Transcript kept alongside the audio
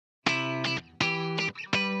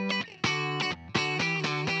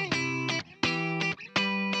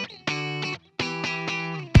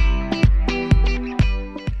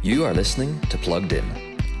You are listening to Plugged In,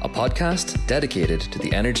 a podcast dedicated to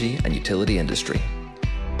the energy and utility industry.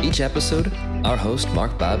 Each episode, our host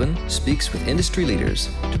Mark Babin speaks with industry leaders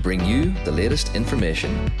to bring you the latest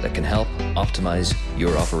information that can help optimize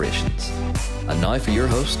your operations. And now for your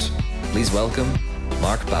host, please welcome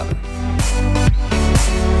Mark Babin.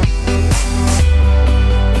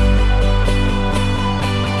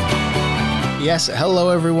 Yes, hello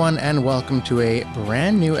everyone, and welcome to a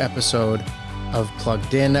brand new episode of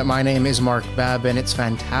Plugged In. My name is Mark Babin. It's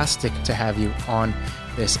fantastic to have you on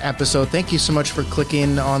this episode. Thank you so much for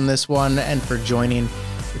clicking on this one and for joining.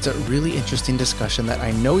 It's a really interesting discussion that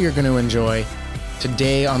I know you're going to enjoy.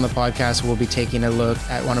 Today on the podcast, we'll be taking a look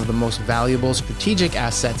at one of the most valuable strategic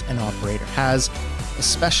assets an operator has,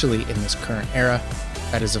 especially in this current era.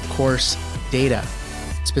 That is, of course, data.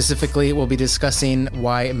 Specifically, we'll be discussing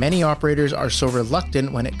why many operators are so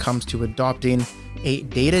reluctant when it comes to adopting a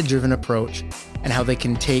data-driven approach and how they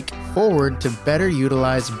can take forward to better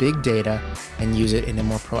utilize big data and use it in a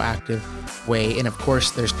more proactive way. And of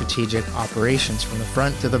course, their strategic operations from the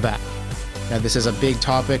front to the back. Now, this is a big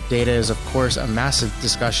topic. Data is, of course, a massive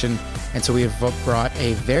discussion. And so we have brought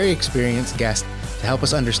a very experienced guest to help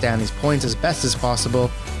us understand these points as best as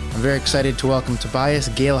possible. I'm very excited to welcome Tobias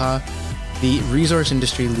Geelhaar, the resource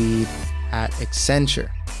industry lead at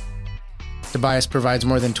Accenture. Tobias provides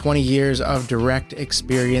more than 20 years of direct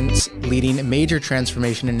experience leading major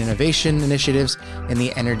transformation and innovation initiatives in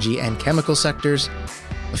the energy and chemical sectors,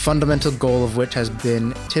 the fundamental goal of which has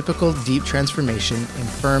been typical deep transformation in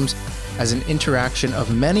firms as an interaction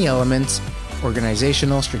of many elements,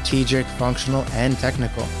 organizational, strategic, functional, and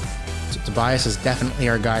technical. So Tobias is definitely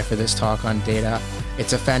our guy for this talk on data.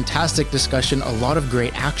 It's a fantastic discussion, a lot of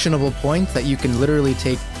great actionable points that you can literally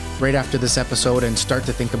take right after this episode and start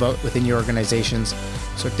to think about within your organizations.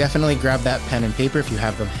 So definitely grab that pen and paper if you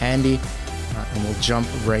have them handy, and we'll jump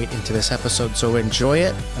right into this episode. So enjoy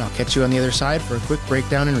it, and I'll catch you on the other side for a quick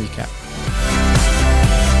breakdown and recap.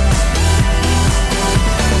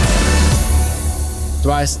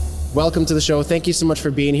 Tobias, welcome to the show. Thank you so much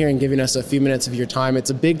for being here and giving us a few minutes of your time.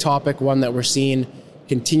 It's a big topic, one that we're seeing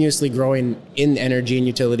continuously growing in energy and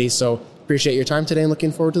utilities. So appreciate your time today and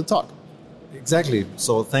looking forward to the talk. Exactly.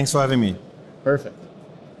 So thanks for having me. Perfect.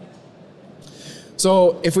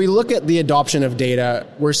 So if we look at the adoption of data,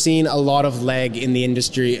 we're seeing a lot of lag in the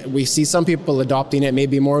industry. We see some people adopting it,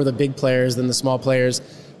 maybe more of the big players than the small players.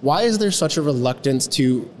 Why is there such a reluctance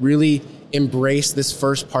to really embrace this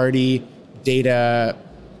first party data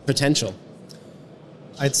potential?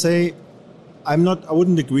 I'd say I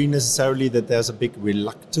wouldn't agree necessarily that there's a big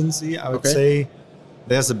reluctancy. I would say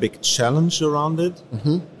there's a big challenge around it.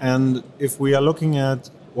 Mm-hmm. And if we are looking at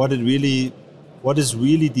what is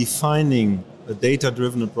really defining a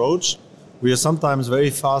data-driven approach, we are sometimes very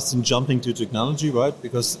fast in jumping to technology, right?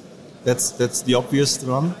 Because that's the obvious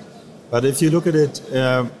one. But if you look at it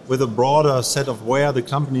with a broader set of where the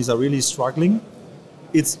companies are really struggling,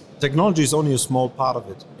 technology is only a small part of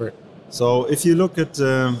it. Right. So if you look at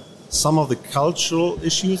some of the cultural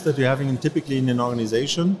issues that you're having typically in an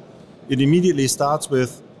organization, it immediately starts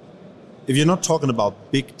with, if you're not talking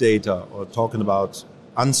about big data or talking about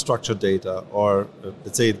unstructured data or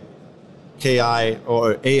let's say KI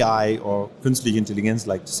or AI or künstliche Intelligenz,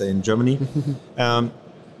 like to say in Germany.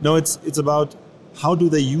 No, it's about how do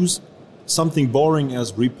they use something boring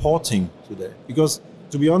as reporting today? Because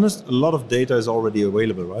to be honest, a lot of data is already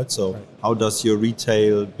available, right? So how does your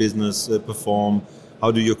retail business perform?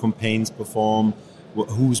 How do your campaigns perform?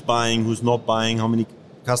 Who's buying, who's not buying, how many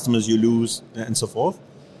customers you lose, and so forth.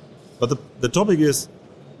 But the topic is,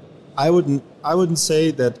 I wouldn't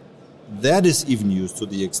say that is even used to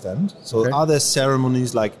the extent. So are there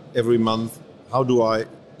ceremonies like every month? How do our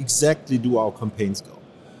campaigns go?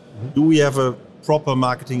 Mm-hmm. Do we have a proper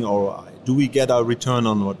marketing ROI? Do we get our return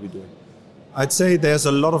on what we're doing? I'd say there's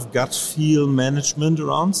a lot of gut feel management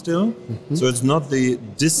around still. Mm-hmm. So it's not the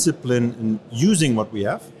discipline in using what we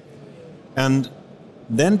have. And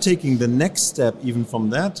then taking the next step even from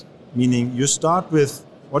that, meaning you start with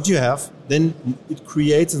what you have, then it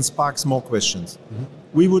creates and sparks more questions. Mm-hmm.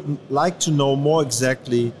 We would like to know more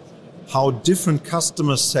exactly how different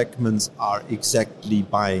customer segments are exactly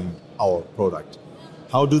buying our product.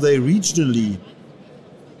 How do they regionally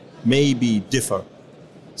maybe differ?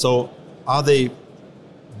 So are they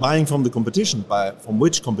buying from the competition? From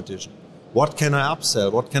which competition? What can I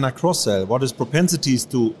upsell? What can I cross-sell? What is propensities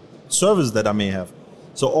to service that I may have?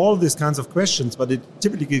 So all these kinds of questions, but it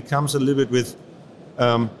typically comes a little bit with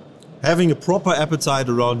having a proper appetite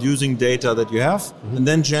around using data that you have, mm-hmm. and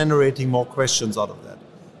then generating more questions out of that.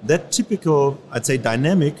 That typical, I'd say,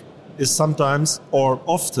 dynamic is sometimes or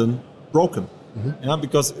often broken. Yeah,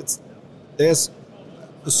 because there's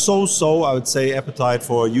so I would say appetite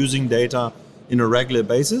for using data in a regular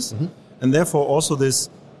basis, and therefore also this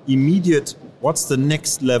immediate what's the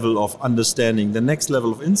next level of understanding, the next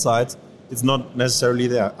level of insights, it's not necessarily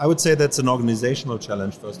there. I would say that's an organizational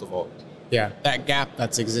challenge first of all. Yeah, that gap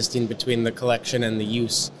that's existing between the collection and the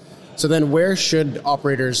use. So then where should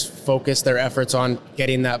operators focus their efforts on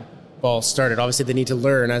getting that ball started? Obviously they need to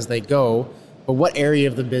learn as they go, but what area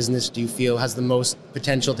of the business do you feel has the most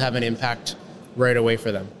potential to have an impact right away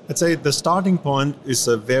for them? I'd say the starting point is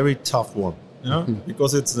a very tough one,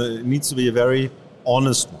 because it needs to be a very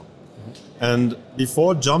honest one. And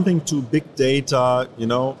before jumping to big data,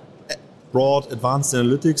 broad advanced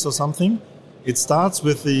analytics or something, it starts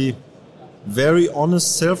with the very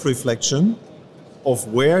honest self-reflection of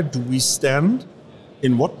where do we stand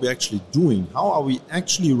in what we're actually doing. How are we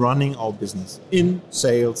actually running our business in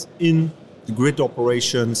sales, in the grid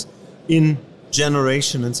operations, in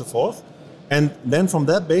generation and so forth. And then from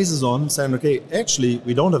that basis on, saying, okay, actually,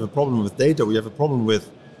 we don't have a problem with data. We have a problem with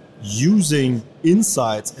using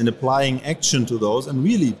insights and applying action to those and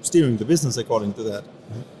really steering the business according to that.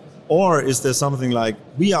 Or is there something like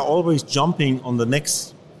we are always jumping on the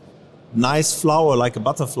next nice flower like a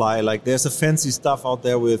butterfly, like there's a fancy stuff out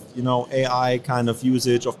there with, AI kind of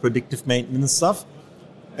usage of predictive maintenance stuff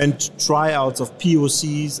and tryouts of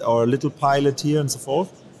POCs or a little pilot here and so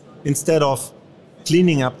forth, instead of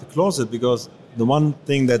cleaning up the closet. Because the one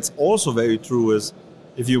thing that's also very true is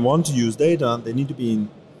if you want to use data, they need to be in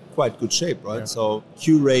quite good shape, right? Yeah. So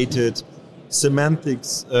curated,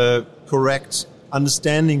 semantics correct,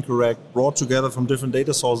 understanding correct, brought together from different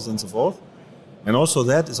data sources and so forth. And also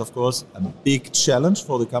that is, of course, a big challenge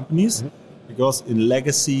for the companies, because in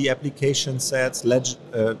legacy application sets,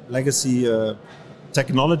 legacy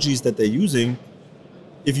technologies that they're using,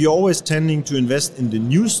 if you're always tending to invest in the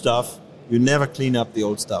new stuff, you never clean up the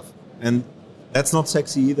old stuff. And that's not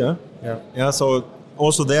sexy either. Yeah. So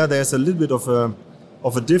also there's a little bit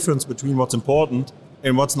of a difference between what's important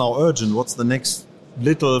and what's now urgent, what's the next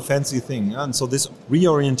little fancy thing. And so this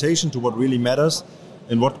reorientation to what really matters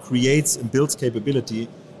and what creates and builds capability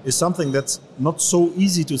is something that's not so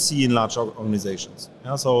easy to see in large organizations.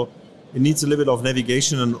 Yeah, so it needs a little bit of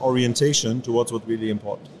navigation and orientation towards what's really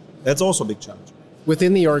important. That's also a big challenge.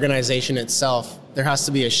 Within the organization itself, there has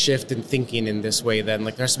to be a shift in thinking in this way then.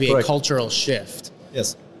 Like there has to be Correct. A cultural shift.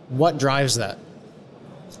 Yes. What drives that?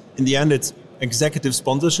 In the end, it's executive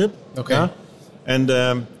sponsorship. Okay. Yeah?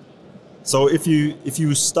 And so if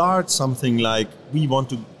you start something like we want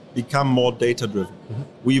to become more data-driven,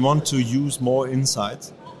 we want to use more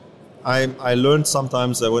insights. I learned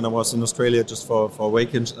sometimes when I was in Australia just for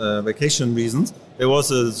vacation reasons, there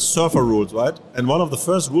was a surfer rules, right? And one of the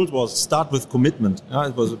first rules was start with commitment.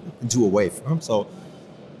 It was into a wave. So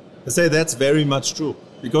I say that's very much true.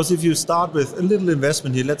 Because if you start with a little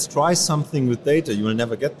investment here, let's try something with data, you will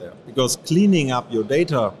never get there. Because cleaning up your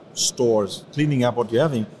data stores, cleaning up what you're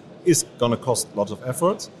having, is going to cost lots of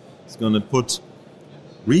effort. It's going to put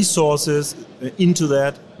resources into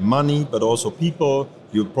that, money, but also people.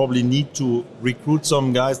 You probably need to recruit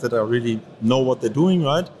some guys that are really know what they're doing,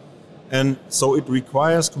 right? And so it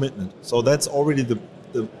requires commitment. So that's already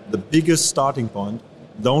the biggest starting point.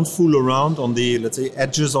 Don't fool around on the, let's say,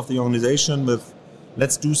 edges of the organization with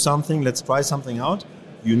let's do something, let's try something out.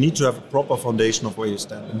 You need to have a proper foundation of where you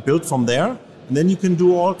stand and build from there. And then you can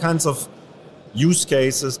do all kinds of use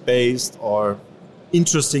cases based or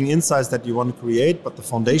interesting insights that you want to create, but the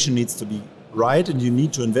foundation needs to be right, and you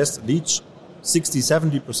need to invest at least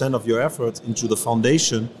 60-70% of your efforts into the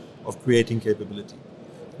foundation of creating capability.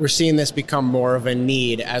 We're seeing this become more of a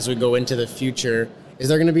need as we go into the future. Is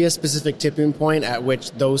there going to be a specific tipping point at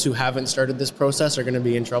which those who haven't started this process are going to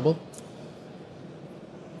be in trouble?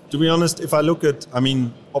 To be honest, if I look at,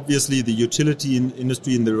 obviously the utility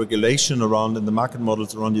industry and the regulation around and the market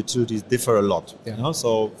models around utilities differ a lot. Yeah.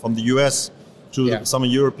 So from the US to some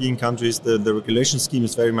European countries, the regulation scheme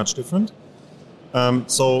is very much different.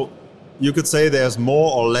 So you could say there's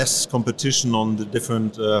more or less competition on the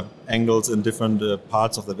different angles and different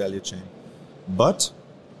parts of the value chain. But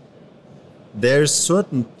there's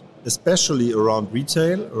certain, especially around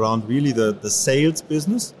retail, around really the sales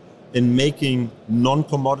business, in making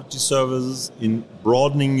non-commodity services, in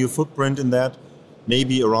broadening your footprint in that,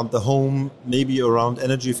 maybe around the home, maybe around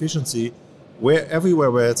energy efficiency, everywhere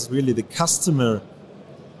where it's really the customer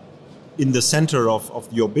in the center of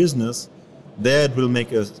your business, there it will make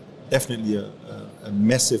definitely a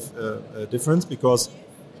massive difference, because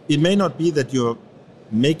it may not be that you're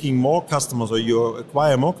making more customers or you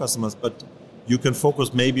acquire more customers, but you can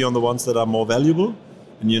focus maybe on the ones that are more valuable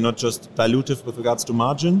and you're not just dilutive with regards to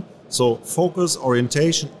margin. So focus,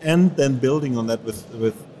 orientation, and then building on that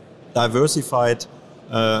with diversified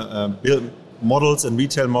build models and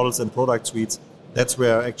retail models and product suites. That's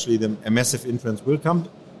where actually a massive influence will come,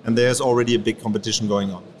 and there's already a big competition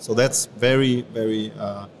going on. So that's very, very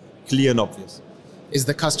clear and obvious. Is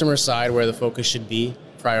the customer side where the focus should be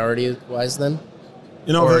priority-wise then?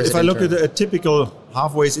 You know, if I look at a typical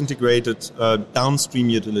halfway integrated downstream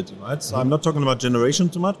utility, right? So I'm not talking about generation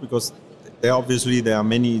too much because there are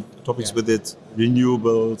many topics with it,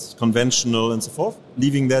 renewables, conventional, and so forth.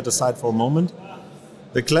 Leaving that aside for a moment,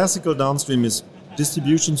 the classical downstream is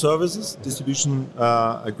distribution services, distribution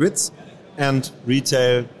grids, and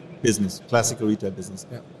retail business, classical retail business.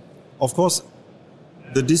 Yeah. Of course,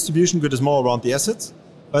 the distribution grid is more around the assets,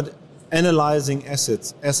 but analyzing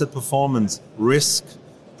assets, asset performance, risk,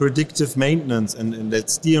 predictive maintenance, and that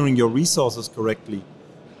steering your resources correctly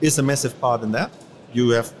is a massive part in that. You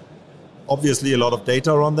have obviously a lot of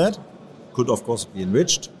data around that. Could, of course, be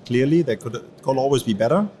enriched. Clearly, there could always be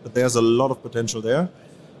better, but there's a lot of potential there.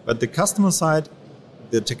 But the customer side,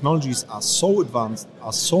 the technologies are so advanced,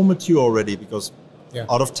 are so mature already because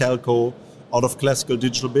out of telco, out of classical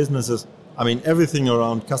digital businesses, I mean, everything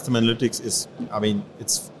around customer analytics is, I mean,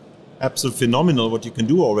 it's absolutely phenomenal what you can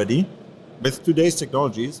do already. With today's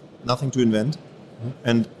technologies, nothing to invent.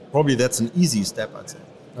 And probably that's an easy step, I'd say.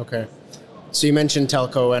 Okay. So you mentioned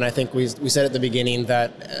telco, and I think we said at the beginning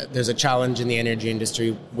that there's a challenge in the energy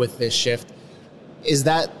industry with this shift. Is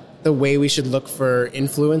that the way we should look for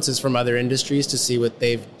influences from other industries to see what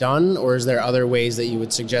they've done, or is there other ways that you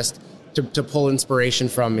would suggest to pull inspiration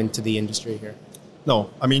from into the industry here?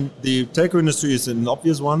 No, I mean, the telco industry is an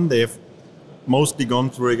obvious one. They've mostly gone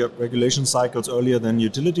through regulation cycles earlier than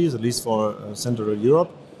utilities, at least for Central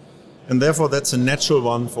Europe. And therefore, that's a natural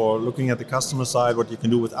one for looking at the customer side, what you can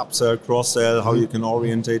do with upsell, cross-sell, how you can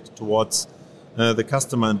orientate towards the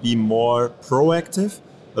customer and be more proactive,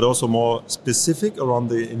 but also more specific around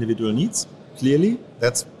the individual needs. Clearly,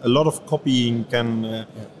 that's a lot of copying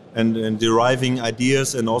and deriving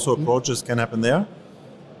ideas and also approaches can happen there.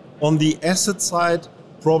 On the asset side,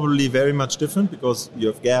 probably very much different because you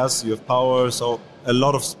have gas, you have power, so a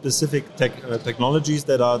lot of specific technologies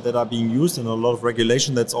that are being used and a lot of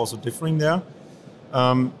regulation that's also differing there.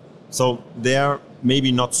 So there,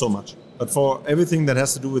 maybe not so much. But for everything that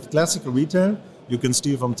has to do with classical retail, you can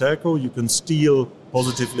steal from telco, you can steal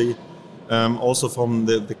positively also from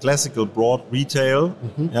the classical broad retail,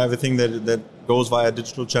 everything that goes via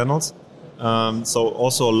digital channels. So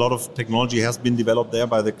also a lot of technology has been developed there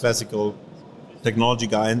by the classical technology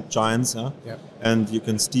giants, and you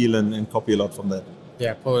can steal and copy a lot from that.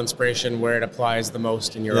 Yeah, pull inspiration where it applies the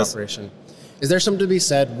most in your operation. Is there something to be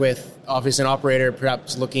said with, obviously, an operator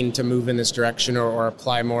perhaps looking to move in this direction or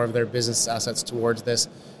apply more of their business assets towards this,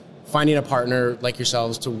 finding a partner like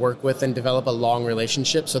yourselves to work with and develop a long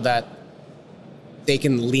relationship so that they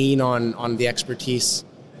can lean on the expertise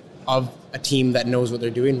of a team that knows what they're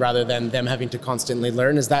doing rather than them having to constantly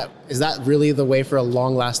learn? Is that really the way for a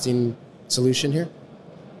long-lasting solution here?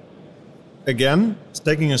 Again, it's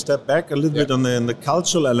taking a step back a little bit on the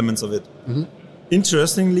cultural elements of it.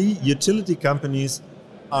 Interestingly, utility companies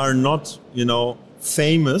are not,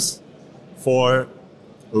 famous for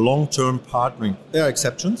long-term partnering. There are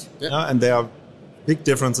exceptions, and there are big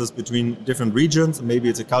differences between different regions. Maybe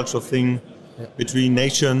it's a cultural thing between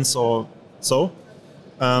nations or so.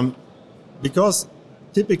 Because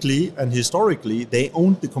typically and historically, they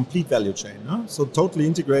owned the complete value chain. So totally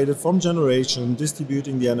integrated from generation,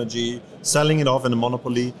 distributing the energy, selling it off in a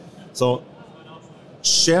monopoly. So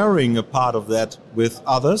sharing a part of that with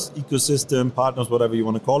others, ecosystem, partners, whatever you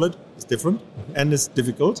want to call it, is different and it's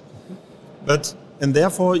difficult. And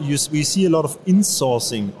therefore, we see a lot of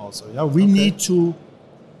insourcing also. We need to,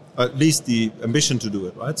 at least the ambition to do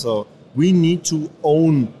it, right? So we need to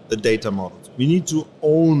own the data models. We need to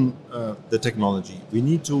own the technology. We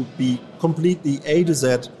need to be completely A to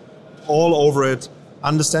Z, all over it,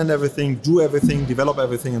 understand everything, do everything, develop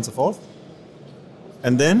everything, and so forth.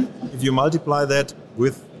 And then, if you multiply that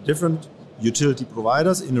with different utility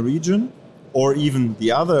providers in a region, or even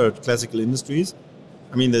the other classical industries,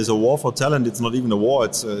 I mean, there's a war for talent. It's not even a war.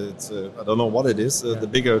 It's I don't know what it is, the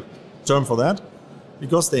bigger term for that,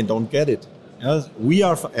 because they don't get it. We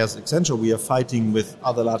are, as Accenture, we are fighting with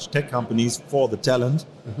other large tech companies for the talent.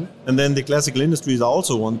 And then the classical industries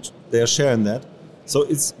also want their share in that. So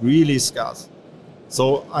it's really scarce.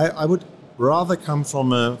 So I would rather come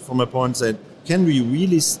from a point that can we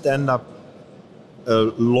really stand up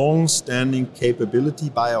a long-standing capability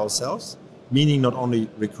by ourselves, meaning not only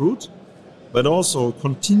recruit, but also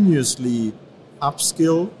continuously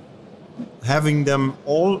upskill, having them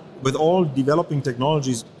all, with all developing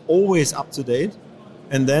technologies, always up to date,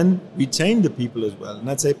 and then retain the people as well? And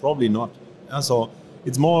I'd say probably not. Yeah, so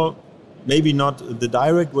it's more, maybe not the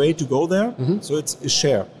direct way to go there. So it's a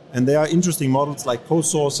share. And there are interesting models like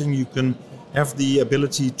co-sourcing. You can have the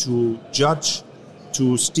ability to judge,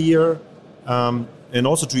 to steer, and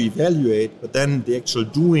also to evaluate, but then the actual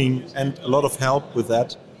doing and a lot of help with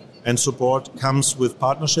that and support comes with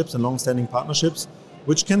partnerships and long-standing partnerships,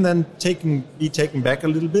 which can then be taken back a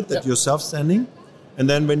little bit, that you're self-standing. And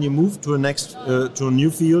then when you move to a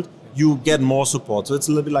new field, you get more support. So it's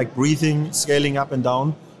a little bit like breathing, scaling up and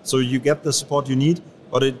down. So you get the support you need,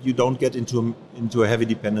 but you don't get into a heavy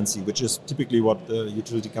dependency, which is typically what the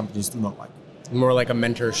utility companies do not like. More like a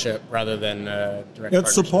mentorship rather than direct partnership.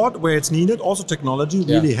 Support where it's needed, also technology,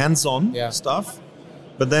 really hands-on stuff,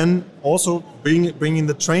 but then also bringing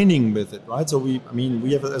the training with it, right? So we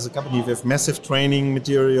have, as a company, we have massive training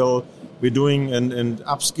material. We're doing and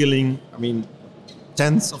upskilling,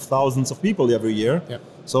 tens of thousands of people every year. Yep.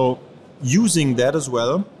 So using that as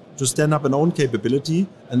well to stand up an own capability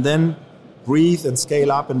and then breathe and scale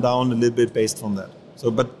up and down a little bit based on that. So,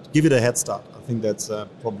 but give it a head start. I think that's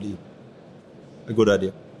probably a good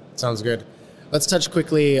idea. Sounds good. Let's touch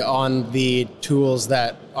quickly on the tools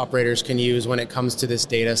that operators can use when it comes to this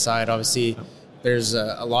data side. Obviously, there's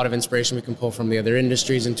a lot of inspiration we can pull from the other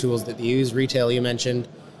industries and tools that they use. Retail, you mentioned.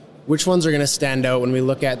 Which ones are going to stand out when we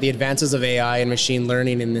look at the advances of AI and machine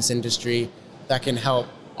learning in this industry that can help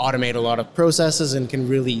automate a lot of processes and can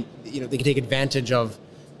really, they can take advantage of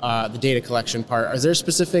the data collection part? Is there a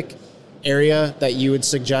specific area that you would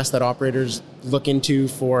suggest that operators look into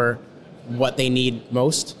for what they need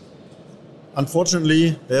most?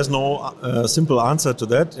 Unfortunately, there's no simple answer to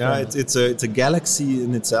that. It's a galaxy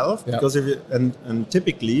in itself. Because and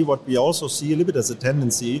typically, what we also see a little bit as a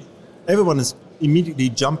tendency, everyone is immediately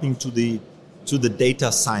jumping to the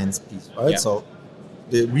data science piece, right? So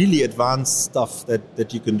the really advanced stuff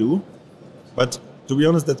that you can do, but to be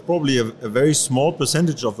honest, that's probably a very small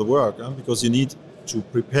percentage of the work, because you need to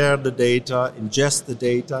prepare the data, ingest the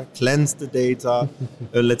data, cleanse the data,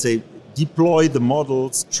 let's say deploy the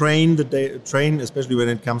models, train especially when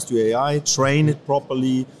it comes to AI, train it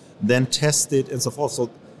properly, then test it and so forth. So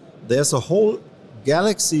there's a whole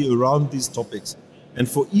galaxy around these topics. And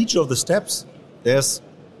for each of the steps, there's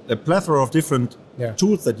a plethora of different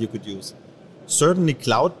tools that you could use. Certainly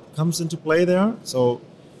cloud comes into play there. So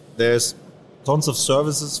there's tons of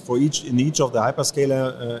services in each of the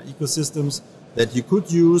hyperscaler ecosystems that you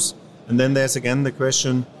could use. And then there's again the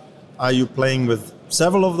question, are you playing with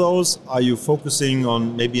several of those? Are you focusing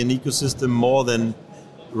on maybe an ecosystem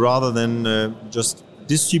rather than just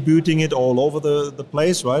distributing it all over the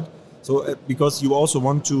place, right? So because you also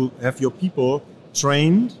want to have your people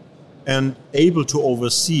trained and able to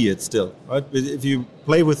oversee it still, right? If you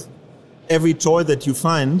play with every toy that you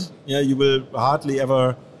find, you will hardly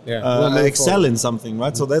ever excel in something,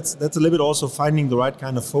 right? So that's a little bit also finding the right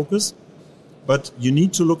kind of focus, but you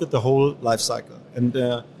need to look at the whole life cycle, and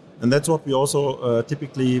that's what we also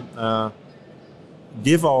typically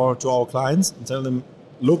give to our clients and tell them,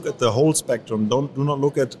 look at the whole spectrum. Do not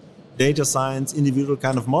look at data science, individual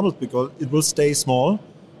kind of models, because it will stay small.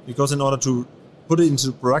 Because in order to put it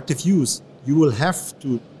into productive use, you will have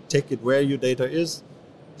to take it where your data is,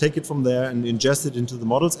 take it from there and ingest it into the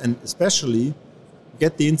models, and especially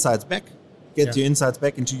get the insights back. Get your insights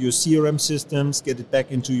back into your CRM systems, get it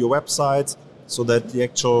back into your websites, so that the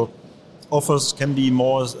actual offers can be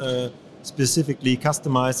more specifically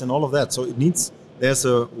customized and all of that. So there's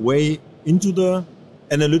a way into the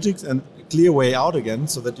analytics and a clear way out again,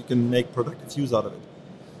 so that you can make productive use out of it.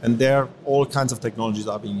 And there, all kinds of technologies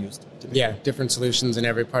are being used. Typically. Yeah, different solutions in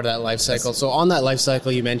every part of that life cycle. Yes. So on that life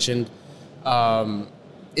cycle you mentioned,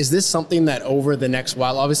 is this something that over the next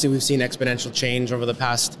while, obviously we've seen exponential change over the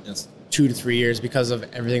past 2 to 3 years because of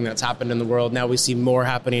everything that's happened in the world. Now we see more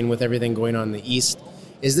happening with everything going on in the East.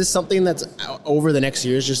 Is this something that's over the next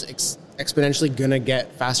years just exponentially going to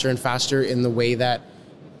get faster and faster in the way that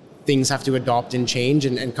things have to adopt and change,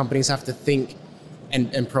 and companies have to think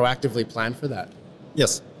and proactively plan for that?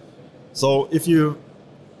 Yes. So if you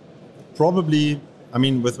probably,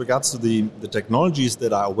 with regards to the technologies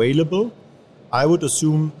that are available, I would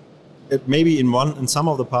assume it maybe in some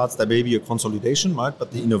of the parts there may be a consolidation, right?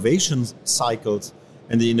 But the innovation cycles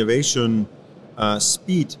and the innovation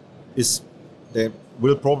speed they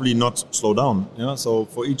will probably not slow down. So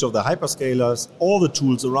for each of the hyperscalers, all the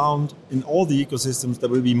tools around in all the ecosystems, there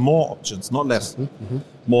will be more options, not less. Mm-hmm.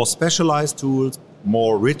 More specialized tools,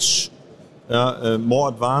 more rich, more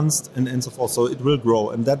advanced, and so forth. So it will grow,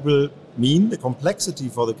 and that will mean the complexity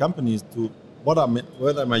for the companies to what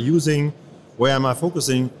am I using, where am I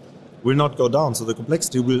focusing, will not go down. So the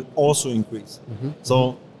complexity will also increase.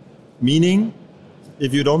 So meaning,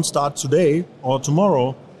 if you don't start today or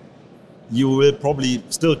tomorrow, you will probably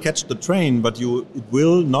still catch the train, but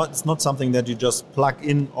it's not something that you just plug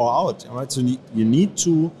in or out. Right? So you need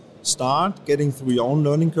to start getting through your own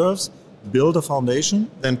learning curves, build a foundation,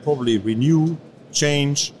 then probably renew,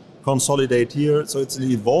 change, consolidate here. So it's an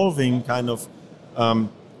evolving kind of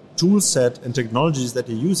tool set and technologies that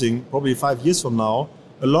you're using. Probably 5 years from now,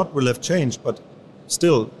 a lot will have changed, but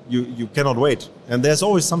still, you cannot wait. And there's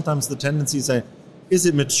always sometimes the tendency to say, is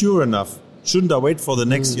it mature enough? Shouldn't I wait for the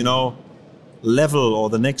next, level or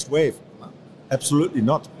the next wave? Absolutely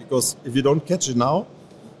not, because if you don't catch it now,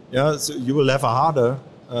 so you will have a harder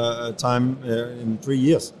time in 3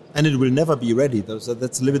 years, and it will never be ready. So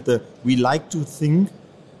that's a little bit we like to think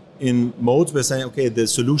in modes where saying, okay, the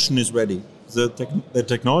solution is ready, the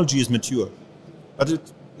technology is mature,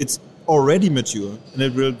 but it's already mature, and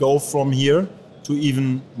it will go from here to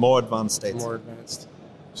even more advanced states. More advanced.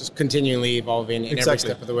 Just continually evolving in every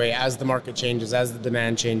step of the way. As the market changes, as the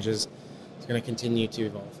demand changes, it's going to continue to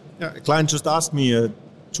evolve. Yeah, a client just asked me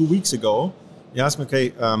 2 weeks ago, he asked me, okay,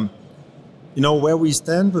 where we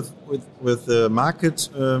stand with the market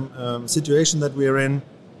situation that we're in,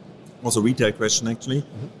 also retail question actually,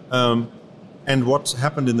 and what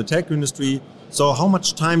happened in the tech industry. So how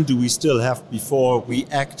much time do we still have before we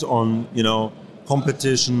act on,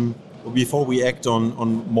 competition, or before we act on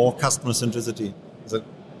more customer centricity?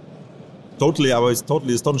 I was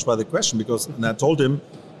totally astonished by the question, because and I told him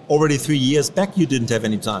already 3 years back you didn't have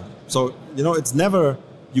any time. So, it's never,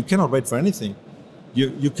 you cannot wait for anything.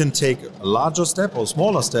 You can take a larger step or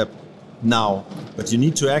smaller step now, but you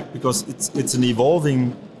need to act because it's an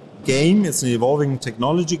evolving game, it's an evolving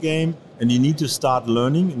technology game, and you need to start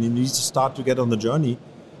learning and you need to start to get on the journey.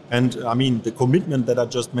 And I mean, the commitment that I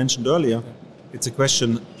just mentioned earlier, it's a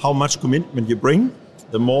question how much commitment you bring,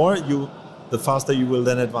 the faster you will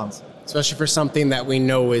then advance. Especially for something that we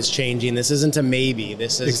know is changing. This isn't a maybe,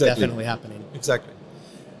 this is definitely happening. Exactly.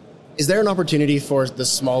 Is there an opportunity for the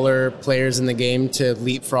smaller players in the game to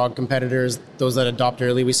leapfrog competitors, those that adopt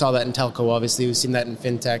early? We saw that in telco, obviously. We've seen that in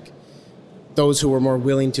fintech. Those who were more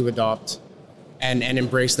willing to adopt and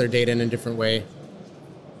embrace their data in a different way.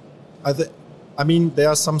 There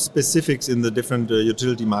are some specifics in the different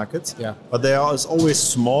utility markets, but there are always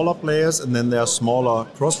smaller players, and then there are smaller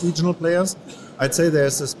cross-regional players. I'd say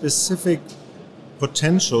there's a specific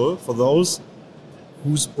potential for those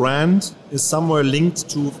whose brand is somewhere linked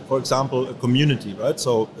to, for example, a community, right?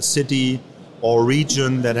 So a city or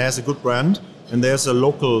region that has a good brand, and there's a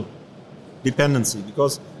local dependency,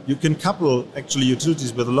 because you can couple actually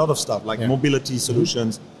utilities with a lot of stuff, like mobility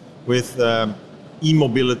solutions, with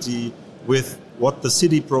e-mobility, with what the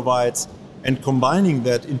city provides, and combining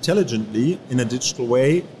that intelligently in a digital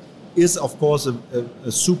way is, of course,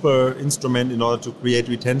 a super instrument in order to create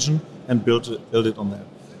retention and build it on that.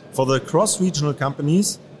 For the cross-regional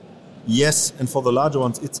companies, yes, and for the larger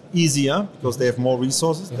ones, it's easier because they have more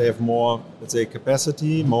resources, they have more, let's say,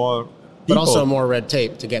 capacity, more people. But also more red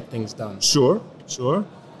tape to get things done. Sure.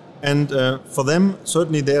 And for them,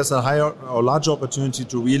 certainly there's a higher or larger opportunity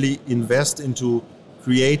to really invest into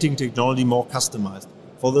creating technology more customized.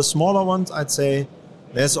 For the smaller ones, I'd say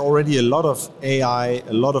there's already a lot of AI,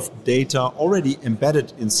 a lot of data already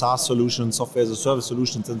embedded in SaaS solutions, software as a service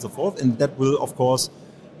solutions, and so forth, and that will, of course,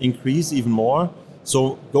 increase even more.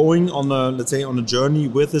 So going on a journey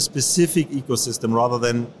with a specific ecosystem rather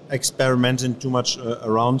than experimenting too much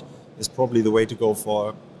around is probably the way to go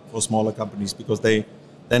for smaller companies, because they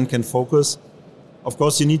then can focus. Of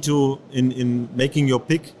course, you need to, in making your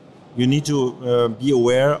pick, you need to be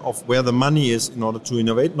aware of where the money is in order to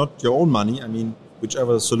innovate, not your own money. I mean,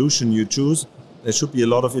 whichever solution you choose, there should be a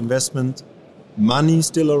lot of investment, money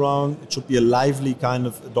still around. It should be a lively kind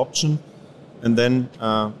of adoption. And then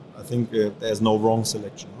I think there's no wrong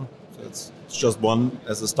selection. Huh? So it's just one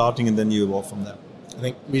as a starting, and then you evolve from there. I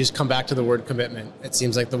think we just come back to the word commitment. It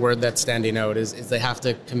seems like the word that's standing out is they have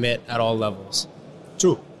to commit at all levels.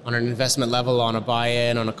 True. On an investment level, on a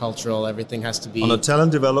buy-in, on a cultural, everything has to be... On a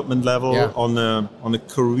talent development level, on a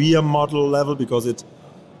career model level, because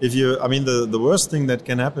the worst thing that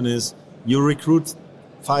can happen is you recruit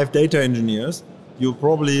 5 data engineers, you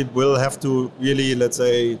probably will have to really, let's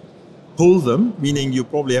say, pull them, meaning you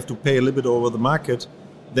probably have to pay a little bit over the market.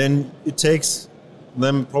 Then it takes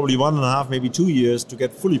them probably 1.5, maybe 2 years to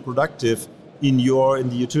get fully productive in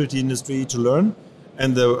the utility industry to learn.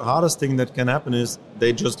 And the hardest thing that can happen is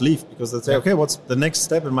they just leave, because they say, okay, what's the next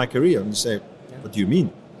step in my career? And you say, what do you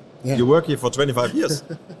mean? Yeah. You work here for 25 years,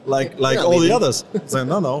 like all the others. So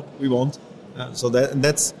no, we won't. So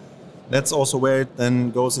that's also where it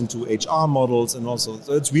then goes into HR models and also.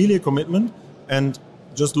 So it's really a commitment. And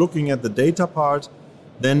just looking at the data part,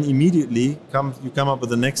 then immediately you come up with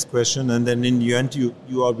the next question, and then in the end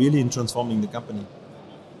you are really in transforming the company.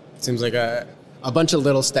 It seems like a bunch of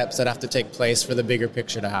little steps that have to take place for the bigger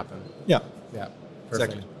picture to happen. Yeah. Perfect.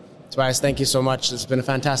 Exactly. Tobias, thank you so much. It's been a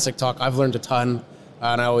fantastic talk. I've learned a ton,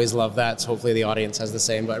 and I always love that. So hopefully the audience has the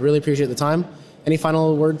same. But I really appreciate the time. Any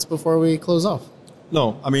final words before we close off?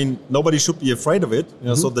 No, I mean, nobody should be afraid of it.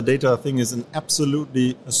 So the data thing is an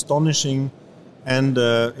absolutely astonishing, and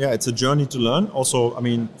it's a journey to learn. Also, I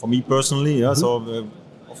mean, for me personally, so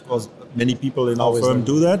of course, many people in our firm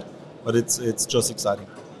do that, but it's just exciting.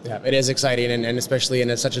 Yeah, it is exciting, and especially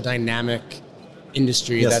in such a dynamic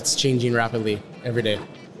industry that's changing rapidly every day.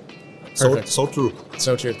 Perfect. So true.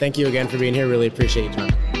 So true. Thank you again for being here. Really appreciate your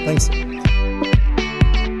time. Thanks.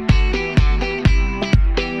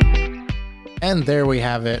 And there we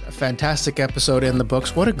have it. A fantastic episode in the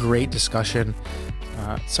books. What a great discussion.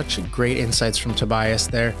 Such great insights from Tobias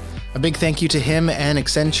there. A big thank you to him and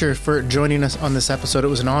Accenture for joining us on this episode. It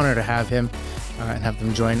was an honor to have him and have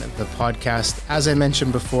them join the podcast. As I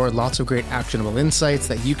mentioned before, lots of great actionable insights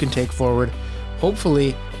that you can take forward.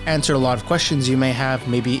 Hopefully answered a lot of questions you may have,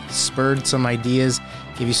 maybe spurred some ideas,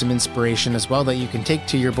 give you some inspiration as well that you can take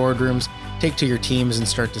to your boardrooms, take to your teams, and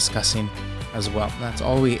start discussing as well. That's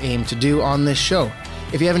all we aim to do on this show.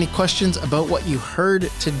 If you have any questions about what you heard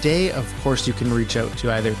today, of course, you can reach out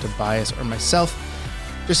to either Tobias or myself.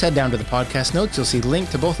 Just head down to the podcast notes. You'll see a link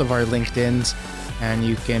to both of our LinkedIns, and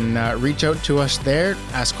you can reach out to us there,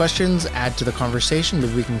 ask questions, add to the conversation.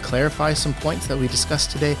 Maybe we can clarify some points that we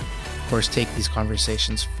discussed today. Of course, take these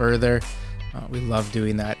conversations further. We love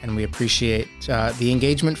doing that, and we appreciate the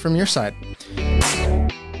engagement from your side.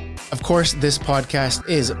 Of course, this podcast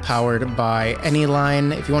is powered by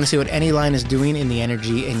Anyline. If you want to see what Anyline is doing in the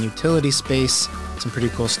energy and utility space, some pretty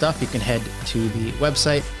cool stuff, you can head to the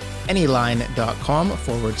website,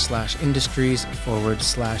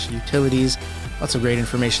 anyline.com/industries/utilities. Lots of great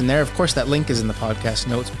information there. Of course, that link is in the podcast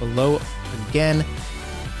notes below again.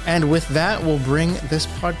 And with that, we'll bring this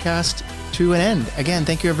podcast to an end. Again,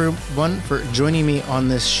 thank you everyone for joining me on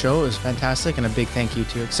this show. It was fantastic, and a big thank you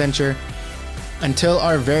to Accenture. Until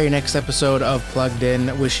our very next episode of Plugged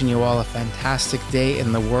In, wishing you all a fantastic day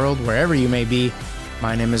in the world, wherever you may be.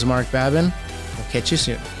 My name is Mark Babin. We'll catch you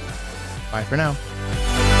soon. Bye for now.